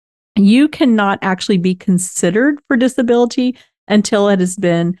you cannot actually be considered for disability until it has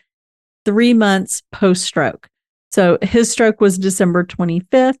been 3 months post-stroke. So his stroke was December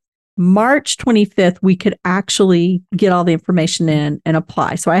 25th. March 25th, we could actually get all the information in and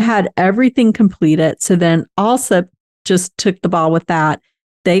apply. So I had everything completed. So then also just took the ball with that.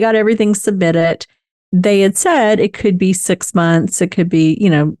 They got everything submitted. They had said it could be 6 months. It could be,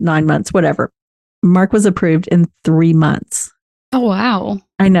 9 months, whatever. Mark was approved in 3 months. Oh, wow.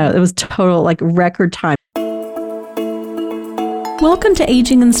 I know. It was total record time. Welcome to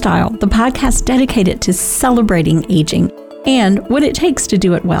Aging in Style, the podcast dedicated to celebrating aging and what it takes to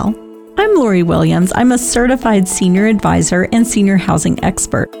do it well. I'm Lori Williams. I'm a certified senior advisor and senior housing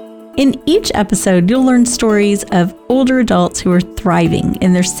expert. In each episode, you'll learn stories of older adults who are thriving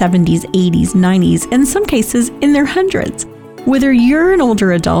in their 70s, 80s, 90s, and in some cases in their hundreds. Whether you're an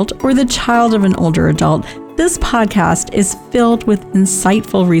older adult or the child of an older adult, this podcast is filled with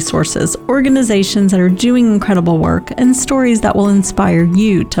insightful resources, organizations that are doing incredible work, and stories that will inspire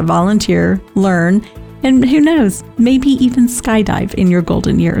you to volunteer, learn, and who knows, maybe even skydive in your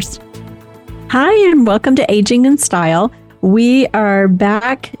golden years. Hi, and welcome to Aging in Style. We are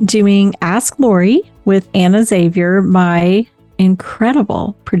back doing Ask Lori with Anna Xavier, my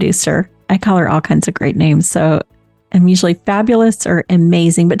incredible producer. I call her all kinds of great names, so I'm usually fabulous or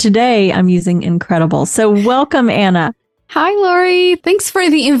amazing, but today I'm using incredible. So welcome, Anna. Hi, Lori. Thanks for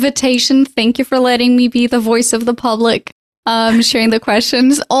the invitation. Thank you for letting me be the voice of the public, sharing the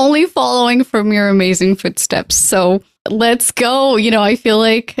questions, only following from your amazing footsteps. So let's go. I feel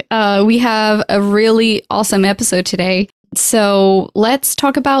like we have a really awesome episode today. So let's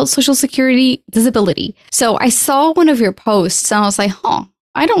talk about Social Security disability. So I saw one of your posts and I was like,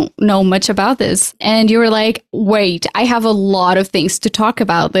 I don't know much about this. And you were like, wait, I have a lot of things to talk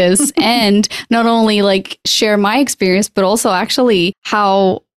about this. And not only share my experience, but also actually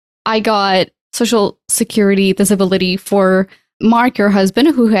how I got Social Security disability for Mark, your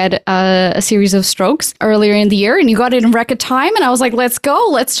husband, who had a series of strokes earlier in the year, and you got it in record time. And I was like, let's go.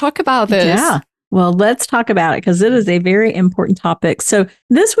 Let's talk about this. Yeah. Well, let's talk about it because it is a very important topic. So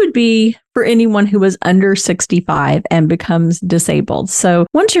this would be for anyone who was under 65 and becomes disabled. So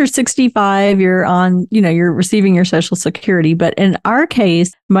once you're 65, you're on, you're receiving your Social Security. But in our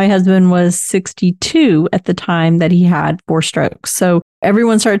case, my husband was 62 at the time that he had 4 strokes. So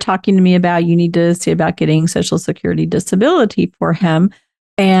everyone started talking to me about, you need to see about getting Social Security disability for him.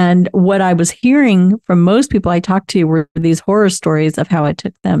 And what I was hearing from most people I talked to were these horror stories of how it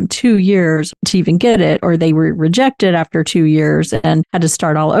took them 2 years to even get it, or they were rejected after 2 years and had to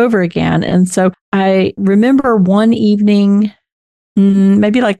start all over again. And so I remember one evening,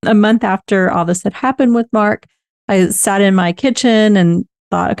 maybe a month after all this had happened with Mark, I sat in my kitchen and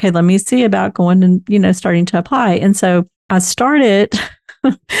thought, okay, let me see about going and, starting to apply. And so I started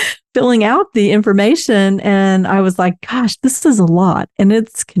filling out the information and I was like, gosh, this is a lot and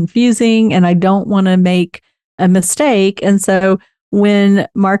it's confusing and I don't want to make a mistake. And so when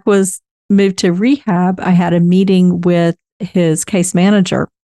Mark was moved to rehab, I had a meeting with his case manager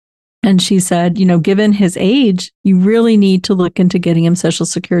and she said, given his age, you really need to look into getting him Social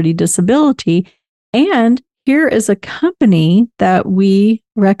Security disability. And here is a company that we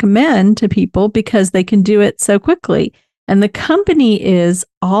recommend to people because they can do it so quickly. And the company is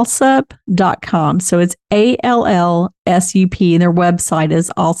allsup.com. So it's ALLSUP, and their website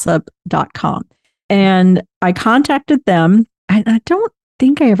is allsup.com. And I contacted them. I don't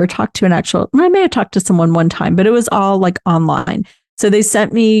think I ever talked to I may have talked to someone one time, but it was all online. So they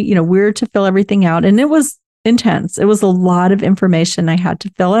sent me, where to fill everything out. And it was intense. It was a lot of information I had to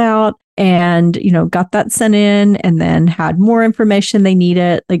fill out and, got that sent in and then had more information they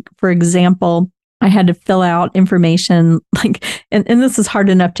needed. For example, I had to fill out information and this is hard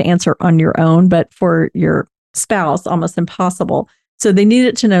enough to answer on your own, but for your spouse, almost impossible. So they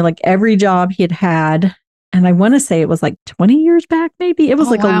needed to know every job he had had. And I want to say it was 20 years back, maybe. It was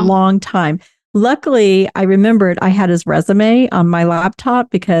wow. a long time. Luckily, I remembered I had his resume on my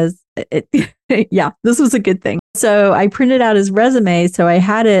laptop because this was a good thing. So I printed out his resume. So I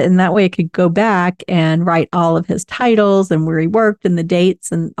had it and that way I could go back and write all of his titles and where he worked and the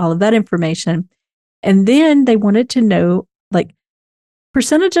dates and all of that information. And then they wanted to know,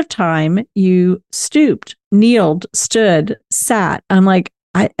 percentage of time you stooped, kneeled, stood, sat. I'm like,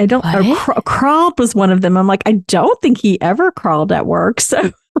 I don't, crawled was one of them. I'm like, I don't think he ever crawled at work.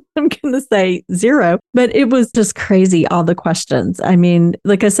 So I'm going to say 0. But it was just crazy, all the questions. I mean,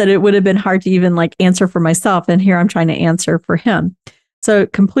 like I said, it would have been hard to even answer for myself. And here I'm trying to answer for him. So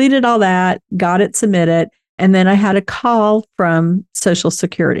completed all that, got it submitted. And then I had a call from Social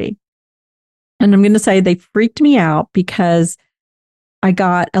Security. And I'm going to say they freaked me out because I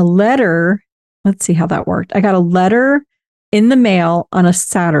got a letter. Let's see how that worked. I got a letter in the mail on a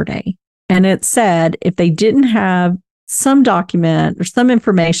Saturday, and it said if they didn't have some document or some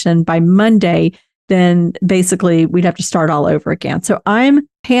information by Monday, then basically we'd have to start all over again. So I'm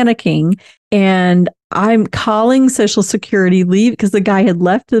panicking and I'm calling Social Security leave because the guy had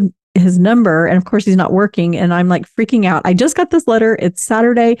left his number, and of course he's not working, and I'm like freaking out. I just got this letter. It's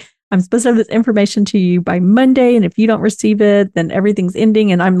Saturday. I'm supposed to have this information to you by Monday, and if you don't receive it, then everything's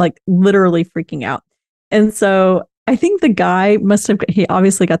ending. And I'm like literally freaking out. And so I think the guy he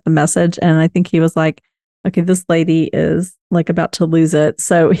obviously got the message, and I think he was like, okay, this lady is like about to lose it.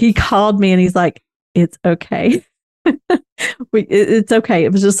 So he called me and he's like, it's okay. It's okay.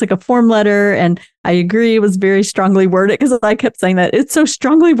 It was just like a form letter. And I agree. It was very strongly worded because I kept saying that it's so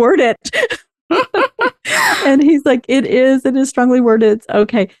strongly worded. And he's like, it is strongly worded. It's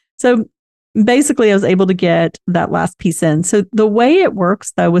okay. So basically I was able to get that last piece in. So the way it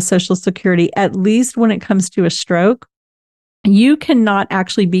works though with Social Security, at least when it comes to a stroke, you cannot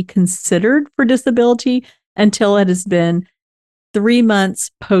actually be considered for disability until it has been 3 months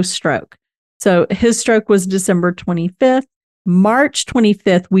post-stroke. So his stroke was December 25th. March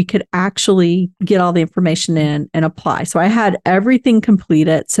 25th, we could actually get all the information in and apply. So I had everything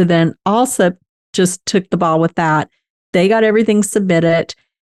completed. So then ALSA just took the ball with that. They got everything submitted.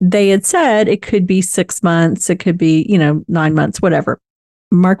 They had said it could be 6 months. It could be, 9 months, whatever.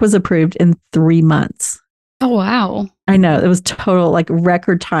 Mark was approved in 3 months. Oh, wow. I know. It was total like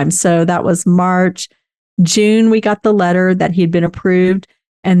record time. So that was March. June, we got the letter that he'd been approved.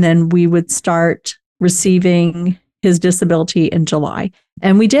 And then we would start receiving his disability in July.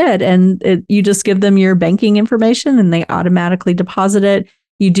 And we did. And you just give them your banking information and they automatically deposit it.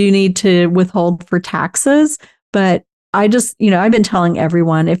 You do need to withhold for taxes. But I just, I've been telling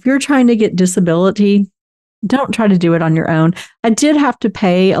everyone, if you're trying to get disability, don't try to do it on your own. I did have to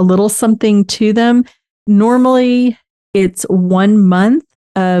pay a little something to them. Normally, it's 1 month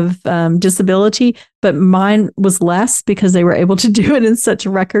of disability, but mine was less because they were able to do it in such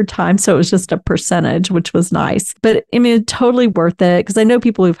record time. So it was just a percentage, which was nice. But I mean, totally worth it because I know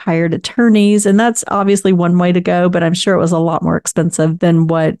people who've hired attorneys, and that's obviously one way to go, but I'm sure it was a lot more expensive than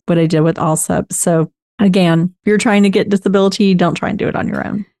what I did with ALSUP. So again, if you're trying to get disability, don't try and do it on your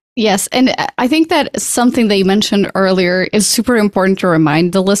own. Yes. And I think that something that you mentioned earlier is super important to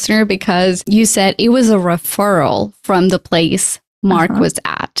remind the listener because you said it was a referral from the place Mark was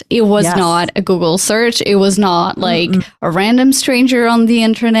at. It was not a Google search. It was not like a random stranger on the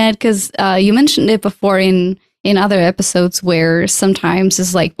internet because you mentioned it before in other episodes where sometimes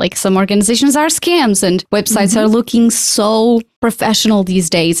it's like some organizations are scams and websites are looking so professional these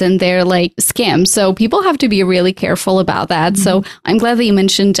days and they're like scams. So people have to be really careful about that. So I'm glad that you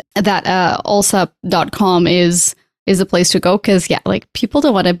mentioned that allsup.com is a place to go because people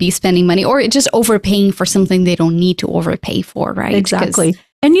don't want to be spending money or just overpaying for something they don't need to overpay for, right? Exactly.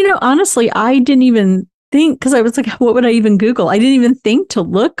 And honestly, I didn't even think, because I was like, what would I even Google? I didn't even think to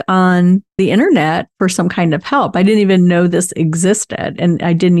look on the internet for some kind of help. I didn't even know this existed.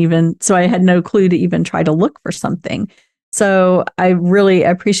 And so I had no clue to even try to look for something. So I really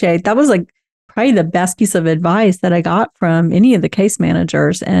appreciate that was like probably the best piece of advice that I got from any of the case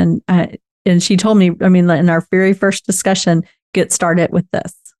managers. And she told me, in our very first discussion, get started with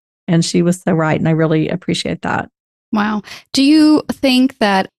this. And she was so right. And I really appreciate that. Wow. Do you think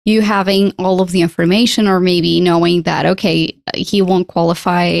that you having all of the information or maybe knowing that, okay, he won't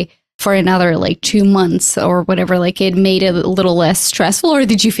qualify for another 2 months or whatever, it made it a little less stressful? Or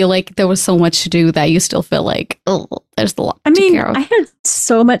did you feel like there was so much to do that you still feel like, oh, there's a lot to take care of? I had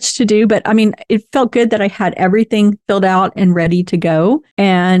so much to do, but it felt good that I had everything filled out and ready to go.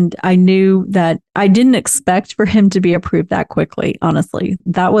 And I knew that I didn't expect for him to be approved that quickly. Honestly,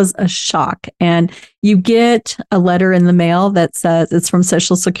 that was a shock. And you get a letter in the mail that says it's from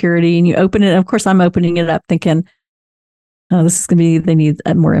Social Security and you open it. Of course, I'm opening it up thinking, oh, this is going to be, they need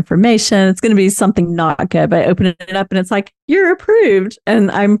more information. It's going to be something not good. But I open it up and it's like, you're approved. And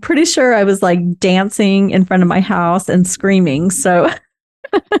I'm pretty sure I was dancing in front of my house and screaming. So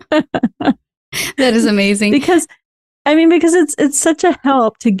that is amazing. Because it's such a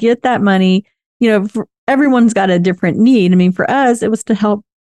help to get that money. Everyone's got a different need. For us, it was to help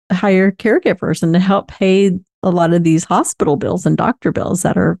hire caregivers and to help pay a lot of these hospital bills and doctor bills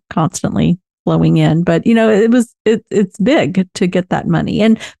that are constantly flowing in. But, it's big to get that money.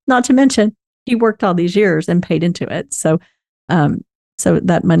 And not to mention, he worked all these years and paid into it. So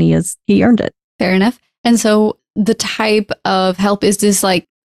that money he earned it. Fair enough. And so the type of help, is this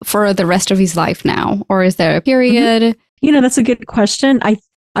for the rest of his life now? Or is there a period? That's a good question. I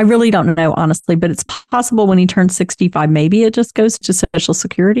I really don't know, honestly, but it's possible when he turns 65, maybe it just goes to Social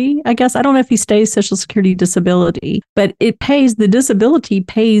Security, I guess. I don't know if he stays Social Security disability, but the disability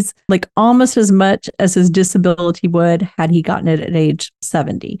pays like almost as much as his disability would had he gotten it at age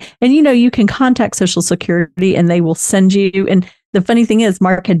 70. And, you can contact Social Security and they will send you. And the funny thing is,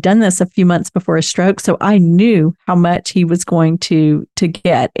 Mark had done this a few months before his stroke, so I knew how much he was going to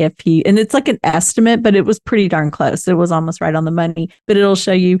get and it's like an estimate, but it was pretty darn close. It was almost right on the money, but it'll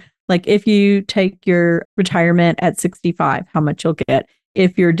show you, like, if you take your retirement at 65, how much you'll get.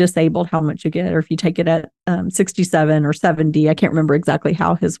 If you're disabled, how much you get, or if you take it at 67 or 70. I can't remember exactly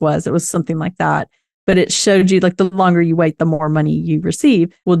how his was. It was something like that. But it showed you, like, the longer you wait, the more money you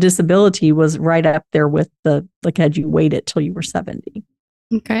receive. Well, disability was right up there with had you waited till you were 70.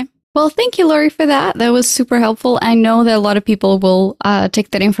 Okay. Well, thank you, Lori, for that. That was super helpful. I know that a lot of people will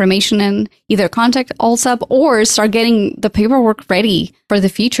take that information and either contact ALSUP or start getting the paperwork ready for the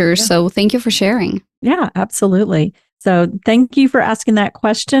future. Yeah. So thank you for sharing. Yeah, absolutely. So thank you for asking that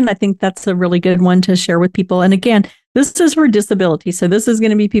question. I think that's a really good one to share with people. And again, this is for disability. So this is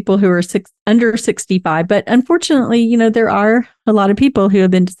going to be people who are under 65. But unfortunately, there are a lot of people who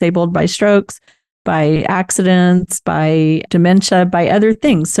have been disabled by strokes, by accidents, by dementia, by other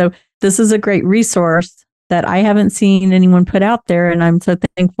things. So this is a great resource that I haven't seen anyone put out there. And I'm so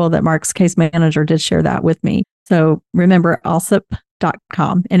thankful that Mark's case manager did share that with me. So remember,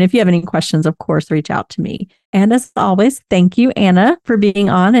 alsup.com. And if you have any questions, of course, reach out to me. And as always, thank you, Anna, for being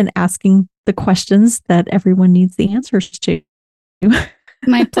on and asking the questions that everyone needs the answers to.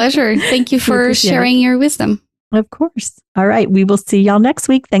 My pleasure. Thank you for sharing your wisdom. Of course. All right. We will see y'all next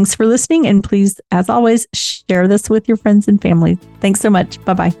week. Thanks for listening. And please, as always, share this with your friends and family. Thanks so much.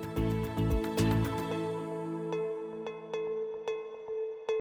 Bye-bye.